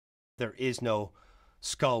There is no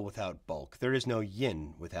Skull without Bulk. There is no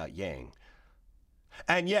Yin without Yang.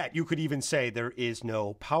 And yet, you could even say there is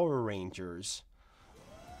no Power Rangers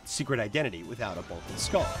Secret Identity without a Bulk and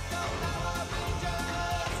Skull.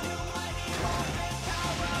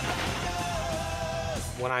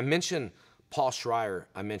 When I mention Paul Schrier,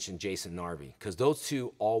 I mentioned Jason Narvy, because those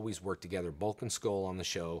two always worked together, Bulk and Skull on the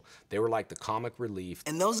show. They were like the comic relief.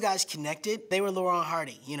 And those guys connected. They were Laurel and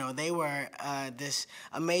Hardy. You know, they were this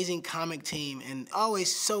amazing comic team, and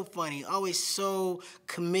always so funny, always so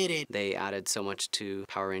committed. They added so much to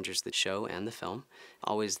Power Rangers, the show and the film.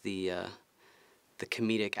 Always the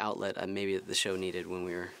comedic outlet maybe that the show needed when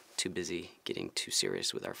we were too busy getting too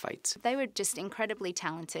serious with our fights. They were just incredibly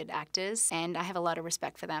talented actors, and I have a lot of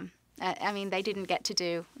respect for them. I mean, they didn't get to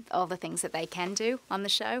do all the things that they can do on the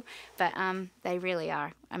show, but they really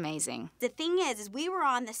are amazing. The thing is we were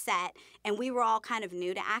on the set, and we were all kind of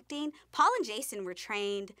new to acting. Paul and Jason were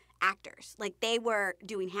trained actors. Like, they were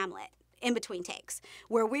doing Hamlet in between takes,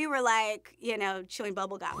 where we were like, you know, chewing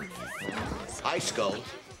bubble gum. Hi, Skull.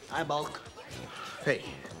 Hi, Bulk. Hey,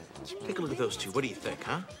 take a look at those two. What do you think,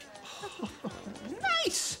 huh?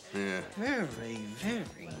 Nice! Yeah. Very,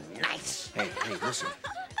 very nice. Hey, listen.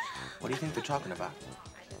 What do you think they're talking about?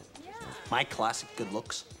 My classic good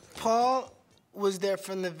looks? Paul was there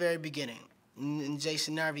from the very beginning, and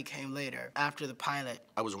Jason Narvy came later, after the pilot.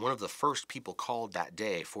 I was one of the first people called that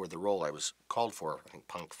day for the role I was called for, I think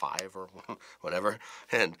Punk 5 or whatever,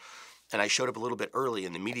 and I showed up a little bit early,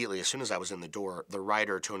 and immediately, as soon as I was in the door, the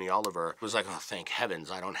writer, Tony Oliver, was like, oh, thank heavens,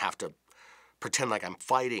 I don't have to pretend like I'm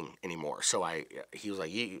fighting anymore. So he was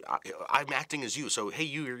like, I'm acting as you, so hey,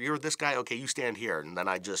 you're this guy, okay, you stand here. And then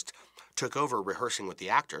I just took over rehearsing with the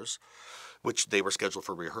actors, which they were scheduled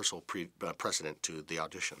for rehearsal precedent to the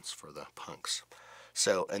auditions for the Punks.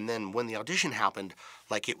 So, and then when the audition happened,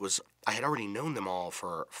 like I had already known them all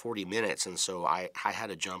for 40 minutes, and so I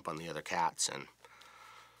had to jump on the other cats,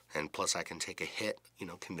 and plus I can take a hit, you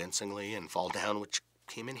know, convincingly and fall down, which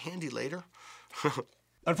came in handy later.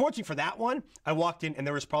 Unfortunately for that one, I walked in and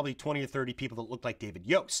there was probably 20 or 30 people that looked like David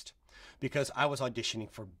Yost because I was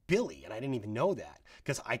auditioning for Billy, and I didn't even know that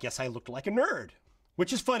because I guess I looked like a nerd,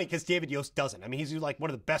 which is funny because David Yost doesn't. I mean, he's like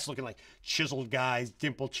one of the best looking, like, chiseled guys,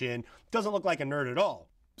 dimple chin, doesn't look like a nerd at all.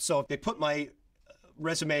 So they put my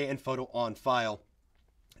resume and photo on file.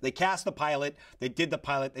 They cast the pilot, they did the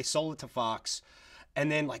pilot, they sold it to Fox,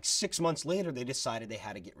 and then like 6 months later, they decided they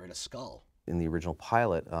had to get rid of Skull. In the original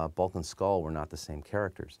pilot, Bulk and Skull were not the same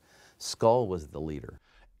characters. Skull was the leader.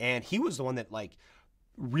 And he was the one that, like,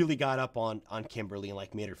 really got up on Kimberly and,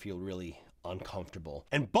 like, made her feel really uncomfortable.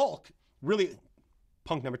 And Bulk, really,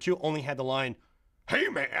 Punk number 2, only had the line, "Hey,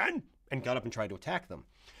 man," and got up and tried to attack them.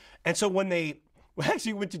 And so when they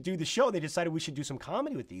actually went to do the show, they decided we should do some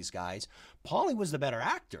comedy with these guys. Paulie was the better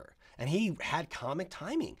actor, and he had comic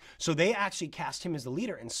timing. So they actually cast him as the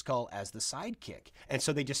leader and Skull as the sidekick. And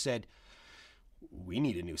so they just said, we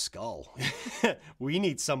need a new Skull. We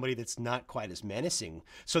need somebody that's not quite as menacing.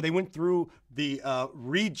 So they went through the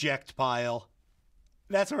reject pile.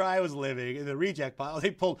 That's where I was living, in the reject pile. They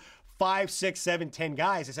pulled 5, 6, 7, 10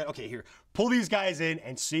 guys. They said, okay, here, pull these guys in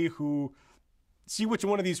and see which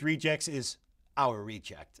one of these rejects is our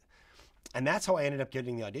reject. And that's how I ended up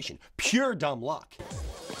getting the audition. Pure dumb luck.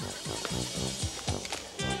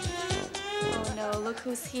 Oh no, look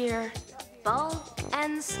who's here. Bulk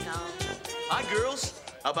and Skull. Hi, girls.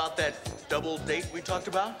 How about that double date we talked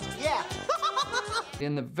about? Yeah.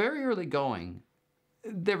 In the very early going,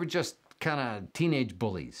 they were just kind of teenage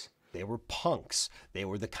bullies. They were punks. They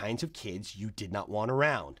were the kinds of kids you did not want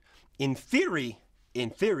around. In theory,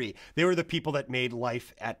 they were the people that made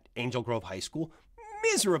life at Angel Grove High School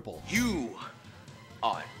miserable. You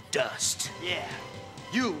are dust. Yeah.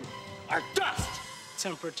 You are dust.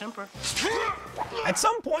 Temper. At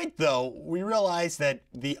some point, though, we realized that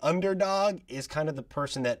the underdog is kind of the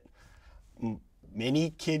person that many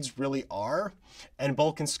kids really are. And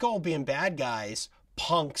Bulk and Skull being bad guys,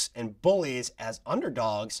 punks, and bullies as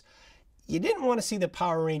underdogs, you didn't want to see the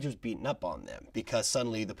Power Rangers beating up on them because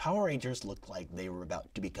suddenly the Power Rangers looked like they were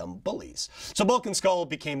about to become bullies. So Bulk and Skull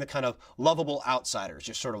became the kind of lovable outsiders,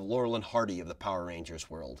 just sort of Laurel and Hardy of the Power Rangers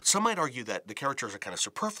world. Some might argue that the characters are kind of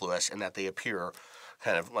superfluous and that they appear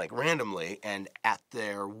kind of like randomly, and at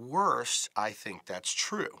their worst, I think that's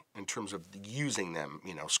true in terms of using them,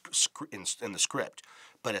 you know, in the script.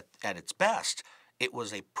 But at its best, it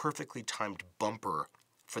was a perfectly timed bumper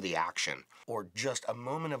for the action, or just a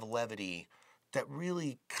moment of levity that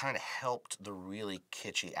really kind of helped the really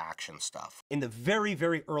kitschy action stuff. In the very,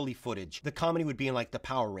 very early footage, the comedy would be in like the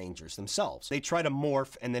Power Rangers themselves. They try to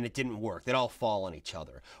morph and then it didn't work. They'd all fall on each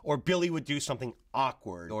other. Or Billy would do something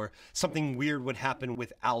awkward, or something weird would happen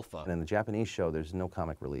with Alpha. And in the Japanese show, there's no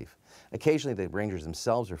comic relief. Occasionally the Rangers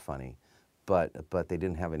themselves are funny, but they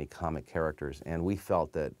didn't have any comic characters. And we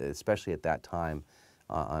felt that, especially at that time,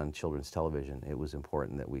 on children's television, it was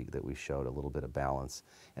important that we showed a little bit of balance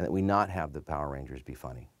and that we not have the Power Rangers be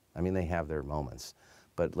funny. I mean, they have their moments,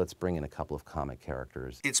 but let's bring in a couple of comic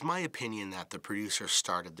characters. It's my opinion that the producers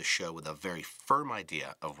started the show with a very firm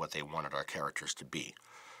idea of what they wanted our characters to be.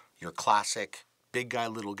 Your classic big guy,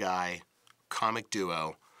 little guy, comic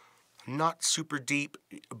duo, not super deep,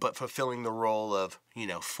 but fulfilling the role of, you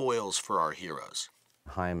know, foils for our heroes.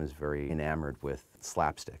 Chaim is very enamored with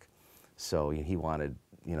slapstick. So he wanted,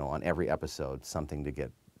 you know, on every episode, something to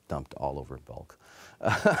get dumped all over Bulk.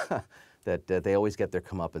 that they always get their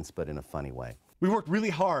comeuppance, but in a funny way. We worked really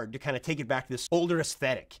hard to kind of take it back to this older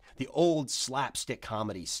aesthetic, the old slapstick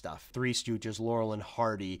comedy stuff. Three Stooges, Laurel and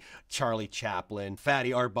Hardy, Charlie Chaplin,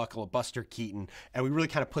 Fatty Arbuckle, Buster Keaton, and we really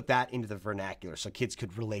kind of put that into the vernacular so kids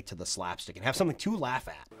could relate to the slapstick and have something to laugh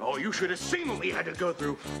at. Oh, you should have seen what we had to go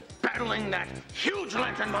through battling that huge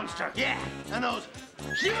lantern monster. Yeah, and those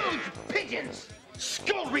huge pigeons.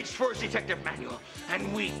 Skull reached for his detective manual,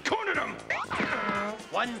 and we cornered them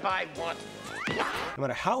one by one. No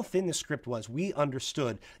matter how thin the script was, we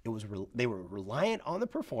understood they were reliant on the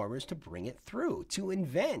performers to bring it through, to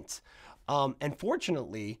invent. And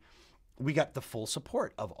fortunately, we got the full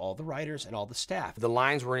support of all the writers and all the staff. The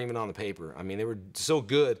lines weren't even on the paper. I mean, they were so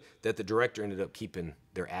good that the director ended up keeping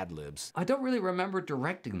their ad-libs. I don't really remember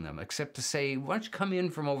directing them, except to say, why don't you come in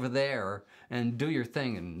from over there and do your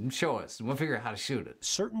thing and show us, and we'll figure out how to shoot it.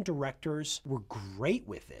 Certain directors were great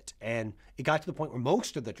with it, and it got to the point where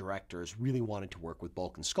most of the directors really wanted to work with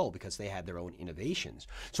Bulk and Skull because they had their own innovations.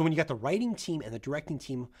 So when you got the writing team and the directing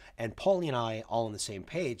team, and Paulie and I all on the same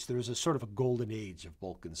page, there was a sort of a golden age of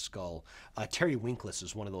Bulk and Skull. Terry Winkless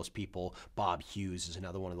is one of those people. Bob Hughes is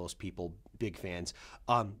another one of those people, big fans.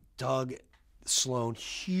 Doug Sloan,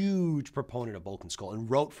 huge proponent of Bulk and Skull, and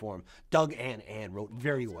wrote for him. Doug and Ann wrote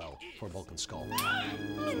very well for Bulk and Skull. The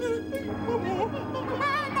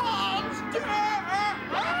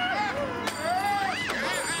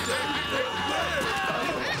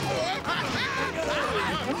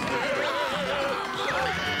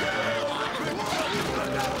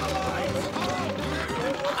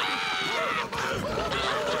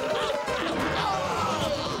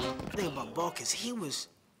thing about Bulk is he was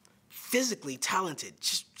physically talented,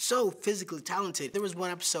 just so physically talented. There was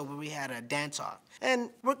one episode where we had a dance-off, and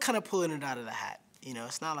we're kind of pulling it out of the hat. You know,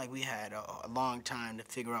 it's not like we had a long time to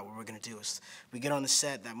figure out what we're gonna do. We get on the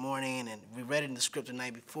set that morning, and we read it in the script the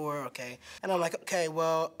night before, okay? And I'm like, okay,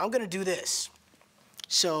 well, I'm gonna do this.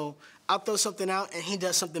 So I'll throw something out, and he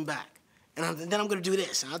does something back. And then I'm gonna do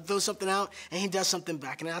this, and I'll throw something out, and he does something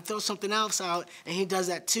back, and then I'll throw something else out, and he does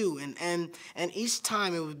that too. And each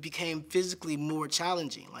time it became physically more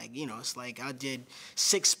challenging. Like, you know, it's like I did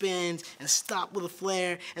 6 spins and stop with a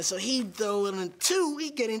flare, and so he'd throw in 2,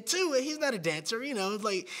 he'd get in 2, and he's not a dancer, you know, it's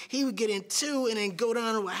like he would get in 2 and then go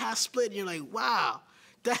down to a half split, and you're like, wow,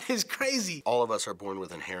 that is crazy. All of us are born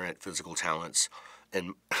with inherent physical talents.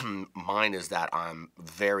 And mine is that I'm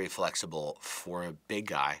very flexible for a big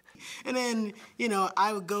guy. And then, you know,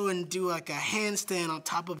 I would go and do like a handstand on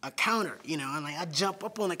top of a counter, you know, and like I'd jump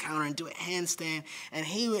up on the counter and do a handstand, and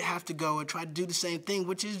he would have to go and try to do the same thing,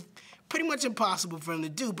 which is pretty much impossible for him to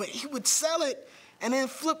do, but he would sell it and then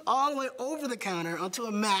flip all the way over the counter onto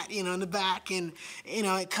a mat, you know, in the back, and, you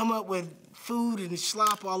know, come up with food and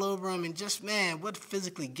slop all over him, and just, man, what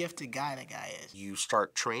physically gifted guy that guy is. You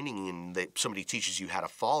start training and somebody teaches you how to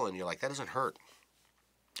fall, and you're like, that doesn't hurt.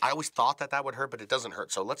 I always thought that would hurt, but it doesn't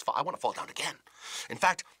hurt, so I want to fall down again. In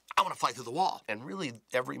fact, I want to fly through the wall. And really,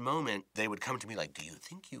 every moment, they would come to me like, do you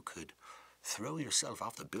think you could throw yourself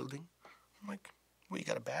off the building? I'm like, well, you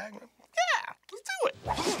got a bag? Like, yeah, let's do it.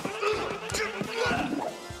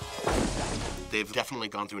 They've definitely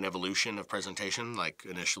gone through an evolution of presentation. Like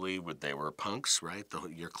initially, they were punks, right?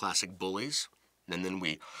 Your classic bullies. And then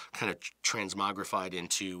we kind of transmogrified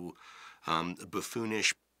into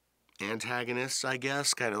buffoonish antagonists, I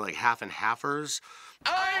guess, kind of like half and halfers.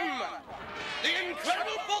 I'm the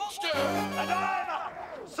Incredible Bulkster! And I'm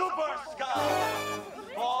Super Skull!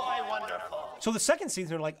 Boy, wonderful. So the second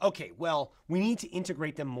season, they're like, okay, well, we need to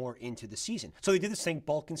integrate them more into the season. So they did this thing,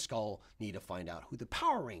 Bulk and Skull need to find out who the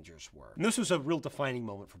Power Rangers were. And this was a real defining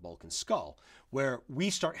moment for Bulk and Skull, where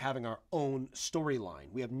we start having our own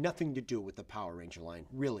storyline. We have nothing to do with the Power Ranger line,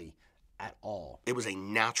 really, at all. It was a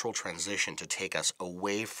natural transition to take us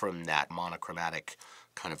away from that monochromatic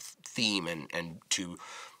kind of theme and to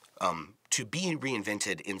be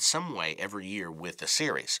reinvented in some way every year with the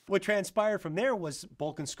series. What transpired from there was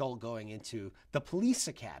Bulk and Skull going into the police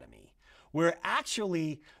academy, where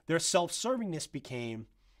actually their self-servingness became,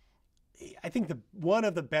 I think, one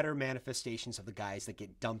of the better manifestations of the guys that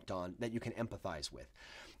get dumped on that you can empathize with.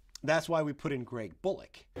 That's why we put in Greg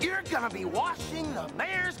Bullock. You're gonna be washing the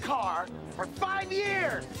mayor's car for 5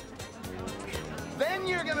 years. Then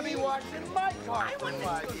you're gonna be washing my car for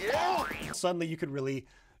 5 years. Suddenly you could really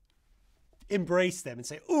embrace them and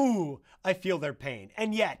say, ooh, I feel their pain.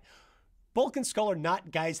 And yet, Bulk and Skull are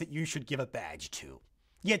not guys that you should give a badge to.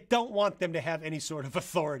 You don't want them to have any sort of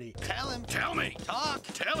authority. Tell him. Tell me. Talk.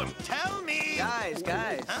 Tell him. Tell me. Guys.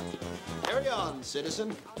 Huh? Carry on,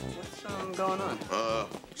 citizen. What's going on?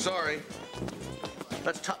 Sorry.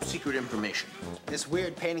 That's top secret information. This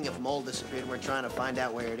weird painting of mole disappeared. We're trying to find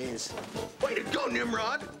out where it is. Way to go,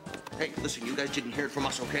 Nimrod. Hey, listen, you guys didn't hear it from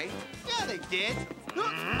us, okay? Yeah, they did.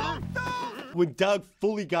 When Doug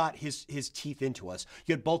fully got his teeth into us,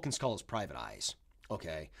 you had Bulk and Skull as private eyes,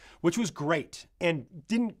 okay? Which was great and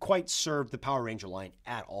didn't quite serve the Power Ranger line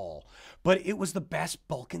at all. But it was the best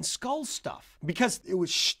Bulk and Skull stuff because it was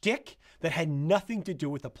shtick that had nothing to do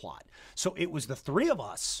with the plot. So it was the three of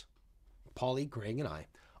us, Paulie, Greg, and I,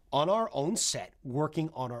 on our own set, working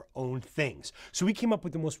on our own things. So we came up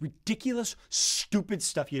with the most ridiculous, stupid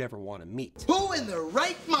stuff you'd ever want to meet. Who in their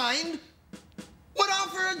right mind would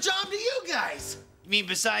offer a job to you guys? You mean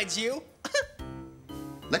besides you?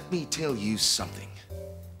 Let me tell you something.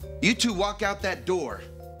 You two walk out that door.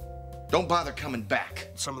 Don't bother coming back.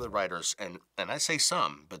 Some of the writers, and I say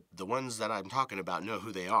some, but the ones that I'm talking about know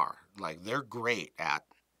who they are. Like, they're great at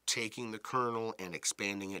taking the kernel and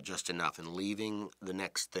expanding it just enough and leaving the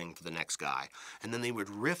next thing for the next guy. And then they would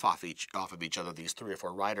riff off of each other, these 3 or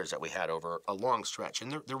 4 writers that we had over a long stretch.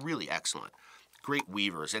 And they're really excellent. Great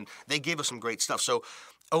weavers. And they gave us some great stuff. So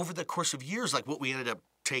over the course of years, like what we ended up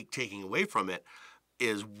taking away from it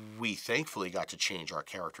is we thankfully got to change our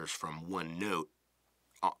characters from one note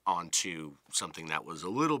onto something that was a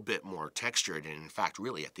little bit more textured. And in fact,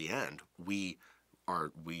 really at the end, we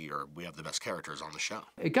have the best characters on the show.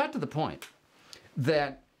 It got to the point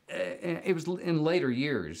that it was in later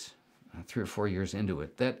years, 3 or 4 years into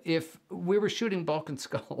it, that if we were shooting Bulk and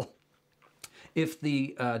Skull, if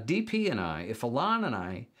the DP and I, if Alon and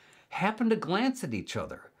I happened to glance at each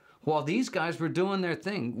other while these guys were doing their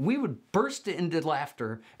thing, we would burst into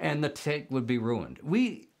laughter and the take would be ruined.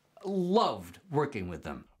 We loved working with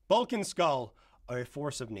them. Bulk and Skull are a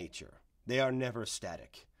force of nature. They are never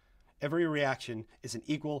static. Every reaction is an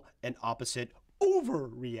equal and opposite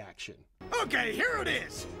overreaction. Okay, here it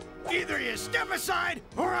is. Either you step aside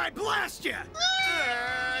or I blast you.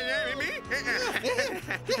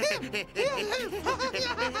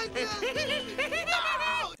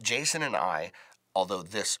 Jason and I, although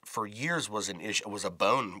this for years was an issue, was a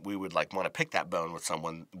bone we would like want to pick that bone with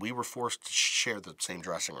someone, we were forced to share the same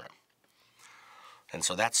dressing room. And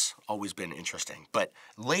so that's always been interesting. But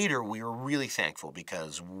later, we were really thankful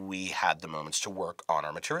because we had the moments to work on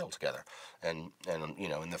our material together. And you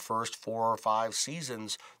know, in the first 4 or 5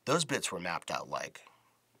 seasons, those bits were mapped out like,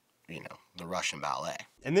 you know, the Russian ballet.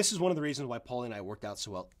 And this is one of the reasons why Paulie and I worked out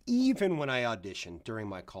so well, even when I auditioned during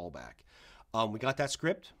my callback. We got that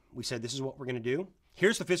script. We said, this is what we're going to do.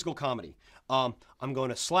 Here's the physical comedy. I'm going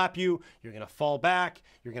to slap you. You're going to fall back.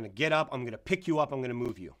 You're going to get up. I'm going to pick you up. I'm going to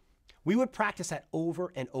move you. We would practice that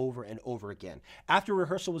over and over and over again. After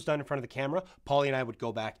rehearsal was done in front of the camera, Paulie and I would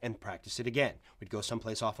go back and practice it again. We'd go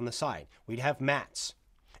someplace off on the side. We'd have mats.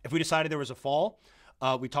 If we decided there was a fall,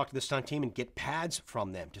 we'd talk to the stunt team and get pads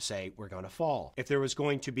from them to say, we're going to fall. If there was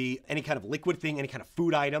going to be any kind of liquid thing, any kind of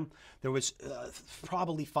food item, there was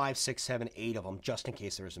probably 5, 6, 7, 8 of them just in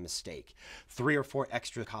case there was a mistake. 3 or 4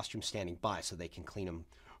 extra costumes standing by so they can clean them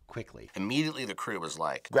quickly. Immediately the crew was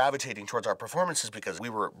like gravitating towards our performances because we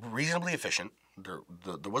were reasonably efficient. There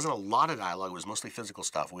wasn't a lot of dialogue. It was mostly physical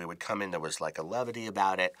stuff. We would come in, there was like a levity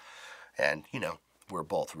about it. And, you know, we're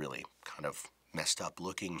both really kind of messed up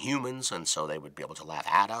looking humans. And so they would be able to laugh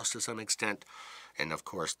at us to some extent. And of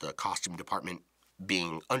course, the costume department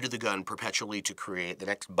being under the gun perpetually to create the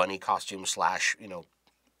next bunny costume / you know,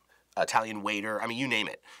 Italian waiter. I mean, you name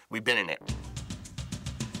it. We've been in it.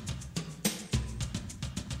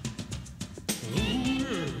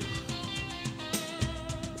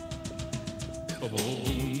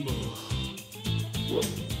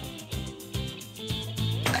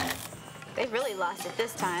 They've really lost it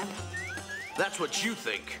this time. That's what you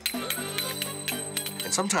think.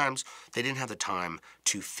 And sometimes they didn't have the time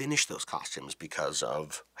to finish those costumes because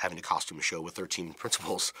of having to costume a show with 13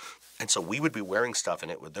 principals. And so we would be wearing stuff,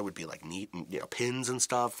 and there would be like neat, pins and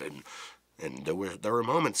stuff, and there were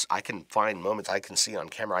moments, I can find moments I can see on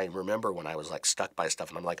camera. I remember when I was like stuck by stuff,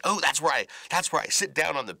 and I'm like, oh, that's where I sit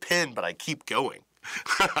down on the pin, but I keep going.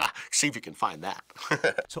 See if you can find that.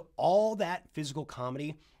 So all that physical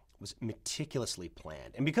comedy was meticulously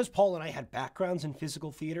planned. And because Paul and I had backgrounds in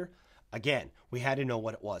physical theater, again, we had to know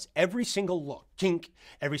what it was. Every single look, kink,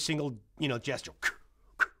 every single, gesture,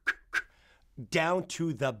 down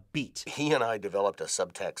to the beat. He and I developed a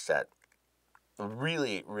subtext that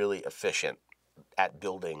really, really efficient at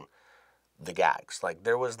building the gags. Like,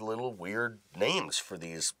 there was little weird names for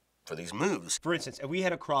these moves. For instance, if we had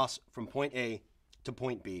to cross from point A to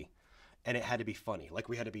point B, and it had to be funny, like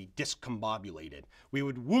we had to be discombobulated, we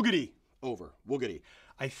would woogity over, woogity.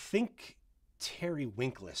 I think Terry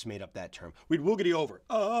Winkless made up that term. We'd woogity over.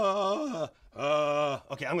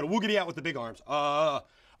 Okay, I'm gonna woogity out with the big arms. And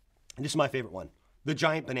this is my favorite one, the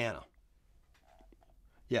giant banana.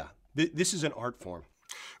 Yeah, this is an art form.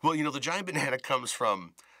 Well, the giant banana comes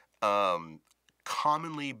from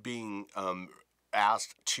commonly being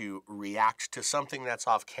asked to react to something that's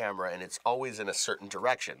off camera, and it's always in a certain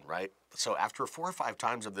direction, right? So after 4 or 5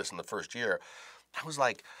 times of this in the first year, I was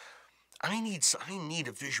like, I need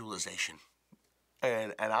a visualization.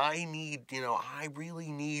 And I need, I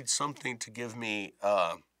really need something to give me,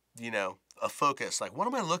 a focus. Like, what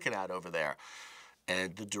am I looking at over there?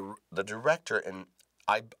 And the director, and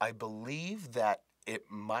I believe that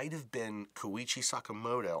it might have been Koichi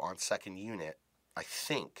Sakamoto on second unit, I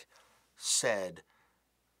think, said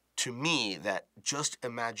to me that just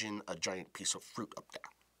imagine a giant piece of fruit up there.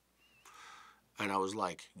 And I was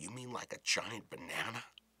like, you mean like a giant banana?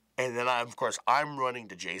 And then, I'm running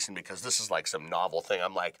to Jason because this is like some novel thing.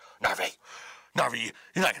 I'm like, Narvy,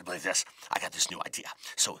 you're not going to believe this. I got this new idea.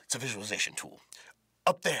 So it's a visualization tool.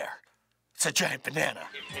 Up there, it's a giant banana.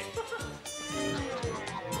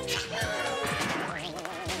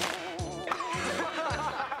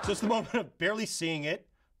 So it's the moment of barely seeing it,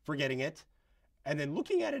 forgetting it, and then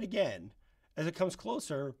looking at it again as it comes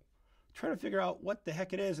closer, trying to figure out what the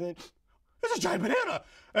heck it is, and then it's a giant banana.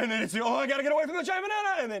 And then it's, I gotta get away from the giant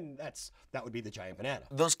banana. And then that would be the giant banana.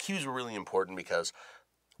 Those cues were really important because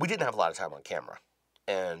we didn't have a lot of time on camera.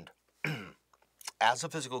 And as a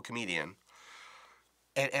physical comedian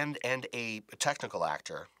and a technical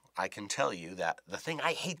actor, I can tell you that the thing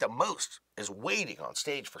I hate the most is waiting on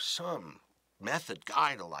stage for some method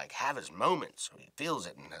guy to like have his moment so he feels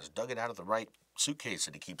it and has dug it out of the right suitcase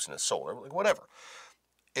that he keeps in his soul, or like whatever.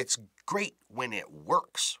 It's great when it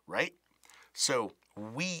works, right? So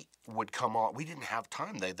we would come on, we didn't have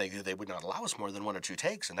time. They would not allow us more than 1 or 2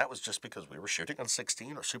 takes, and that was just because we were shooting on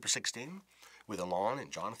 16 or Super 16 with Alon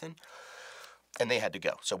and Jonathan, and they had to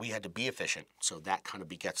go. So we had to be efficient. So that kind of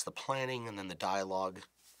begets the planning and then the dialogue.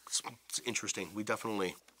 It's interesting. We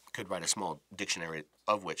definitely could write a small dictionary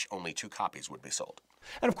of which only 2 copies would be sold.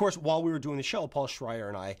 And of course, while we were doing the show, Paul Schrier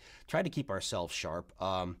and I tried to keep ourselves sharp.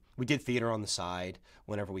 We did theater on the side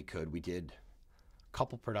whenever we could. We did a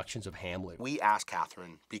couple productions of Hamlet. We asked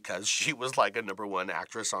Catherine, because she was like a #1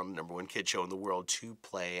 actress on the #1 kid show in the world, to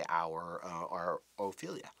play our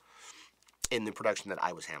Ophelia in the production that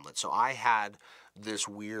I was Hamlet. So I had this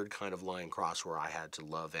weird kind of line cross where I had to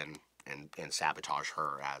love and sabotage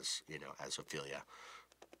her as Ophelia,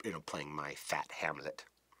 playing my fat Hamlet.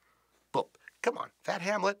 But come on, fat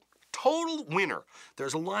Hamlet, total winner.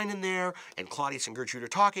 There's a line in there, and Claudius and Gertrude are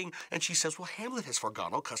talking, and she says, well, Hamlet has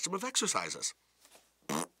forgone all custom of exercises.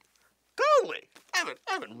 Totally. I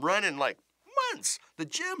haven't run in like months. The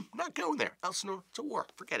gym, not going there. Elsinore, it's a war.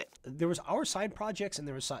 Forget it. There was our side projects, and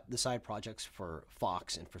there was the side projects for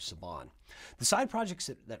Fox and for Saban. The side projects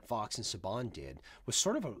that Fox and Saban did was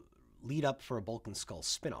sort of a lead up for a Bulk and Skull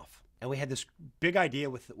spinoff. And we had this big idea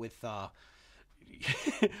with the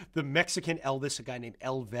Mexican Elvis, a guy named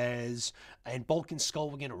Elvez, and Bulk and Skull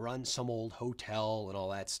were going to run some old hotel and all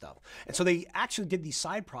that stuff. And so they actually did these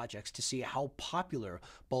side projects to see how popular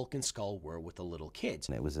Bulk and Skull were with the little kids.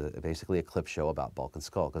 And it was basically a clip show about Bulk and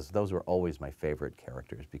Skull, because those were always my favorite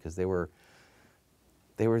characters, because they were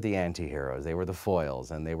the anti-heroes, they were the foils,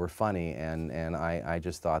 and they were funny, and I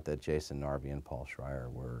just thought that Jason Narvy and Paul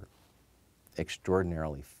Schrier were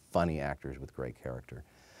extraordinarily funny actors with great character.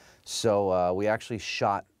 So we actually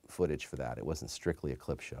shot footage for that. It wasn't strictly a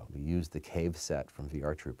clip show. We used the cave set from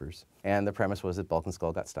VR Troopers, and the premise was that Bulk and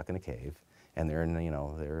Skull got stuck in a cave, and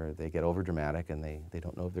they get over dramatic, and they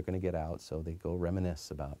don't know if they're going to get out, so they go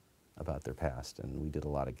reminisce about their past, and we did a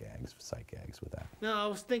lot of gags, sight gags with that. No, I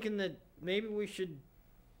was thinking that maybe we should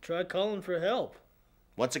try calling for help.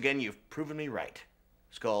 Once again, you've proven me right.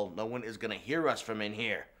 Skull, no one is gonna hear us from in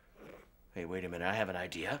here. Hey, wait a minute, I have an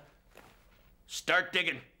idea. Start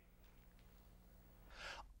digging.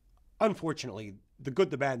 Unfortunately, The Good,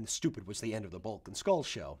 the Bad, and the Stupid was the end of the Bulk and Skull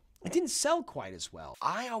show. It didn't sell quite as well.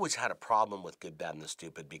 I always had a problem with Good, Bad, and the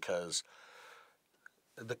Stupid because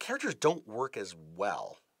the characters don't work as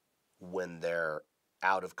well when they're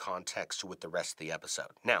out of context with the rest of the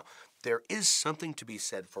episode. Now, there is something to be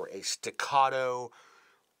said for a staccato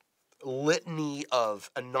litany of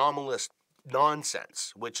anomalous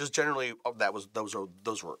nonsense, which is generally those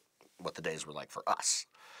were what the days were like for us.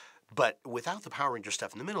 But without the Power Ranger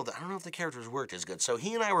stuff in the middle, I don't know if the characters worked as good. So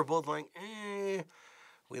he and I were both like,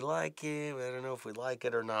 we like it, but I don't know if we like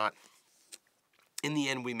it or not. In the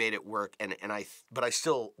end, we made it work, but I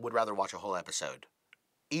still would rather watch a whole episode.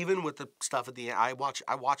 Even with the stuff at the end, I watched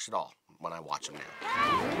it all when I watch them now.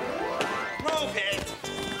 Move it!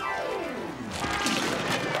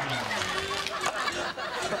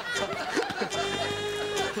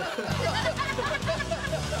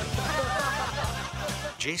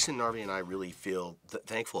 Jason, Narvy, and I really feel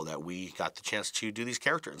thankful that we got the chance to do these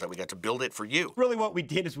characters, that we got to build it for you. Really what we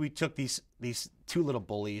did is we took these two little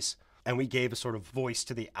bullies and we gave a sort of voice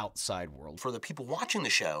to the outside world. For the people watching the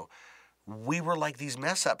show, we were like these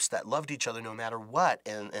mess-ups that loved each other no matter what,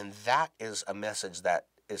 and that is a message that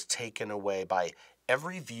is taken away by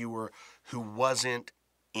every viewer who wasn't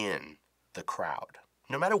in the crowd.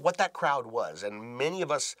 No matter what that crowd was, and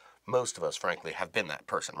most of us, frankly, have been that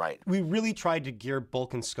person, right? We really tried to gear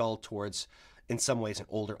Bulk and Skull towards, in some ways, an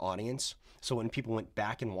older audience. So when people went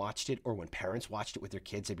back and watched it, or when parents watched it with their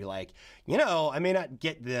kids, they'd be like, you know, I may not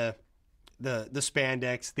get the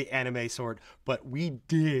spandex, the anime sort, but we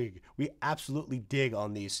absolutely dig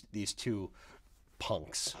on these two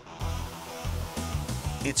punks.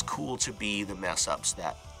 It's cool to be the mess-ups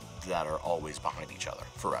that are always behind each other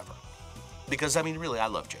forever. Because, I mean, really, I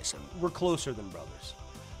love Jason. We're closer than brothers.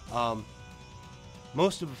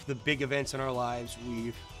 Most of the big events in our lives,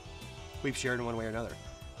 we've shared in one way or another.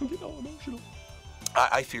 I'm getting all emotional.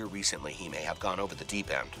 I fear recently he may have gone over the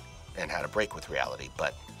deep end and had a break with reality,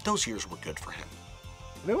 but those years were good for him.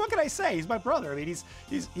 I mean, what can I say? He's my brother. I mean, he's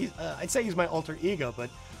I'd say he's my alter ego, but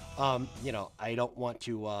you know, I don't want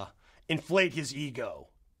to inflate his ego.